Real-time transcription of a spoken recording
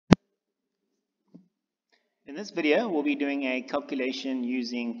In this video, we'll be doing a calculation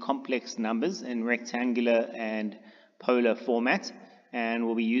using complex numbers in rectangular and polar format, and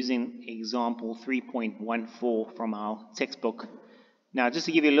we'll be using example 3.14 from our textbook. Now, just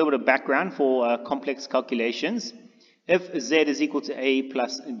to give you a little bit of background for complex calculations, if z is equal to a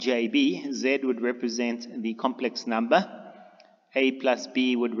plus jb, z would represent the complex number, a plus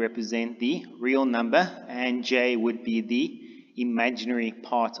b would represent the real number, and j would be the imaginary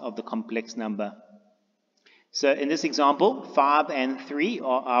part of the complex number. So in this example, 5 and 3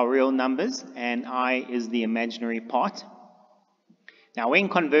 are our real numbers and I is the imaginary part. Now when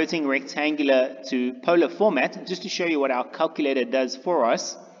converting rectangular to polar format, just to show you what our calculator does for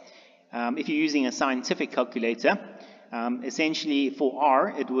us, if you're using a scientific calculator, essentially for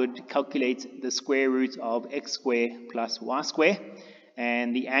r, it would calculate the square root of x squared plus y squared,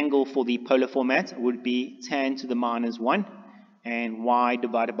 and the angle for the polar format would be tan to the minus 1 and y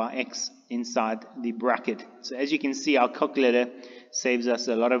divided by x inside the bracket. So as you can see, our calculator saves us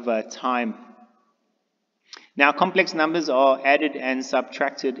a lot of time. Now complex numbers are added and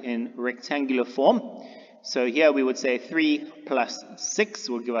subtracted in rectangular form. So here we would say 3 plus 6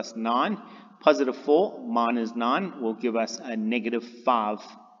 will give us 9. Positive 4 minus 9 will give us a negative 5.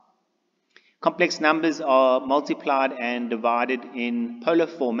 Complex numbers are multiplied and divided in polar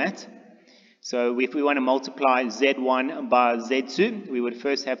format. So if we want to multiply z1 by z2, we would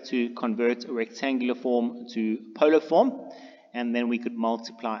first have to convert rectangular form to polar form, and then we could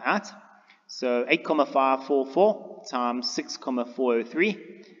multiply out. So 8,544 times 6,403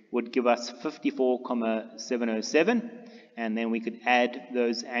 would give us 54,707, and then we could add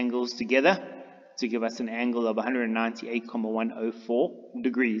those angles together to give us an angle of 198,104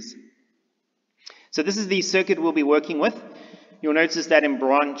 degrees. So this is the circuit we'll be working with. You'll notice that in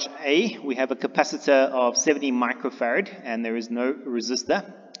branch A, we have a capacitor of 70 microfarad and there is no resistor.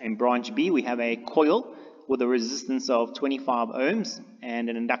 In branch B, we have a coil with a resistance of 25 ohms and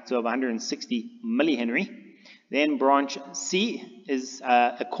an inductor of 160 millihenry. Then branch C is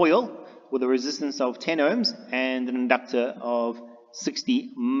a coil with a resistance of 10 ohms and an inductor of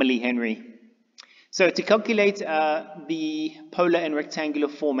 60 millihenry. So to calculate the polar and rectangular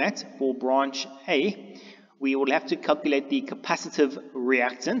format for branch A, we will have to calculate the capacitive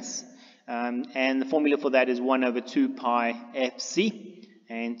reactance, and the formula for that is 1 over 2 pi fc,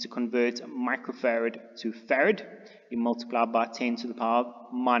 and to convert microfarad to farad, we multiply by 10 to the power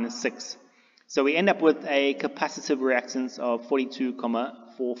minus 6. So we end up with a capacitive reactance of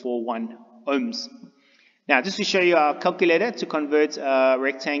 42,441 ohms. Now just to show you our calculator to convert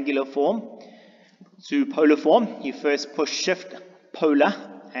rectangular form to polar form, you first push shift polar,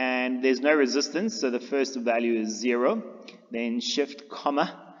 and there's no resistance, so the first value is 0, then shift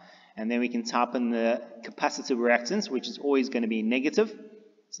comma, and then we can type in the capacitive reactance, which is always going to be negative,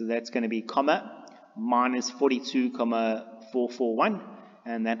 so that's going to be comma minus 42,441,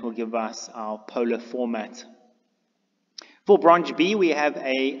 and that will give us our polar format. For branch B, we have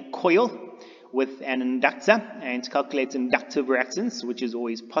a coil with an inductor, and to calculate inductive reactance, which is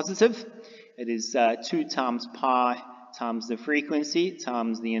always positive, it is 2 times pi times the frequency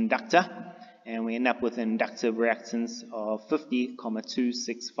times the inductor, and we end up with an inductive reactance of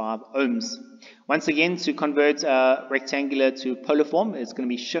 50,265 ohms. Once again, to convert rectangular to polar form, it's going to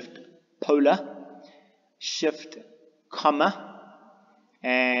be shift polar, shift comma,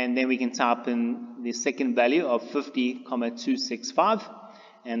 and then we can type in the second value of 50,265,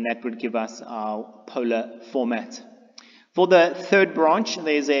 and that would give us our polar format. For the third branch,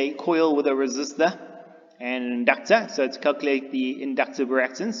 there's a coil with a resistor and an inductor. So to calculate the inductive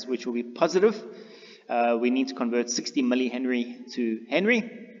reactance, which will be positive, we need to convert 60 millihenry to Henry,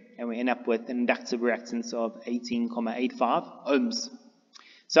 and we end up with an inductive reactance of 18,85 ohms.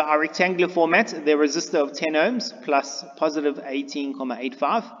 So our rectangular format, the resistor of 10 ohms plus positive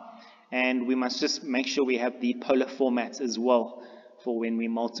 18,85, and we must just make sure we have the polar format as well for when we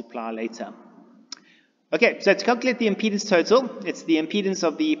multiply later. Okay, so to calculate the impedance total, it's the impedance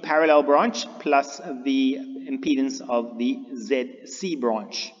of the parallel branch plus the impedance of the ZC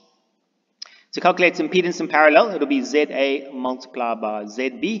branch. To calculate impedance in parallel, it'll be ZA multiplied by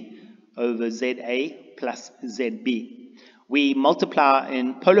ZB over ZA plus ZB. We multiply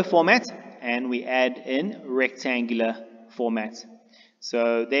in polar format and we add in rectangular format.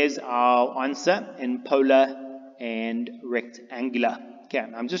 So there's our answer in polar and rectangular. Okay,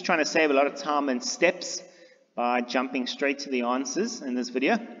 I'm just trying to save a lot of time and steps by jumping straight to the answers in this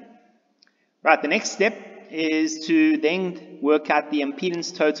video. Right, the next step is to then work out the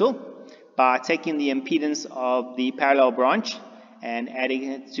impedance total by taking the impedance of the parallel branch and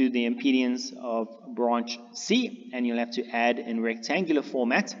adding it to the impedance of branch C, and you'll have to add in rectangular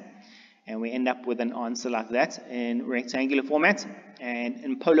format. And we end up with an answer like that in rectangular format. And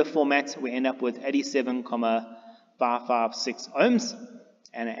in polar format, we end up with 87,556 ohms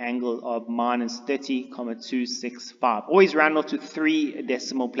and an angle of minus 30,265. Always round off to 3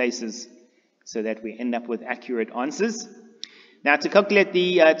 decimal places so that we end up with accurate answers. Now, to calculate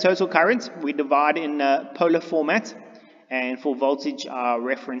the total current, we divide in polar format. And for voltage, our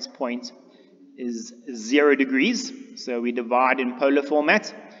reference point is 0 degrees. So we divide in polar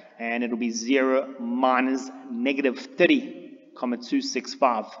format, and it'll be 0 minus negative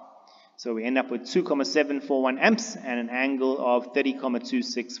 30,265. So we end up with 2,741 amps and an angle of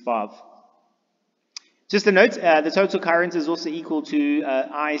 30,265. Just a note, the total current is also equal to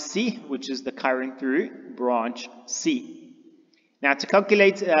IC, which is the current through branch C. Now, to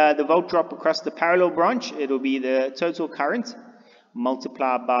calculate the volt drop across the parallel branch, it will be the total current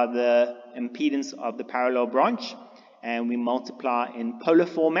multiplied by the impedance of the parallel branch, and we multiply in polar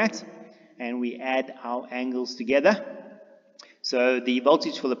format, and we add our angles together. So the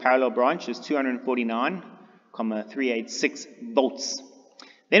voltage for the parallel branch is 249,386 volts.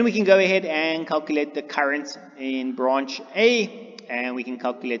 Then we can go ahead and calculate the current in branch A, and we can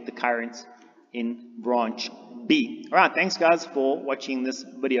calculate the current in branch B. Alright, thanks guys for watching this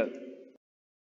video.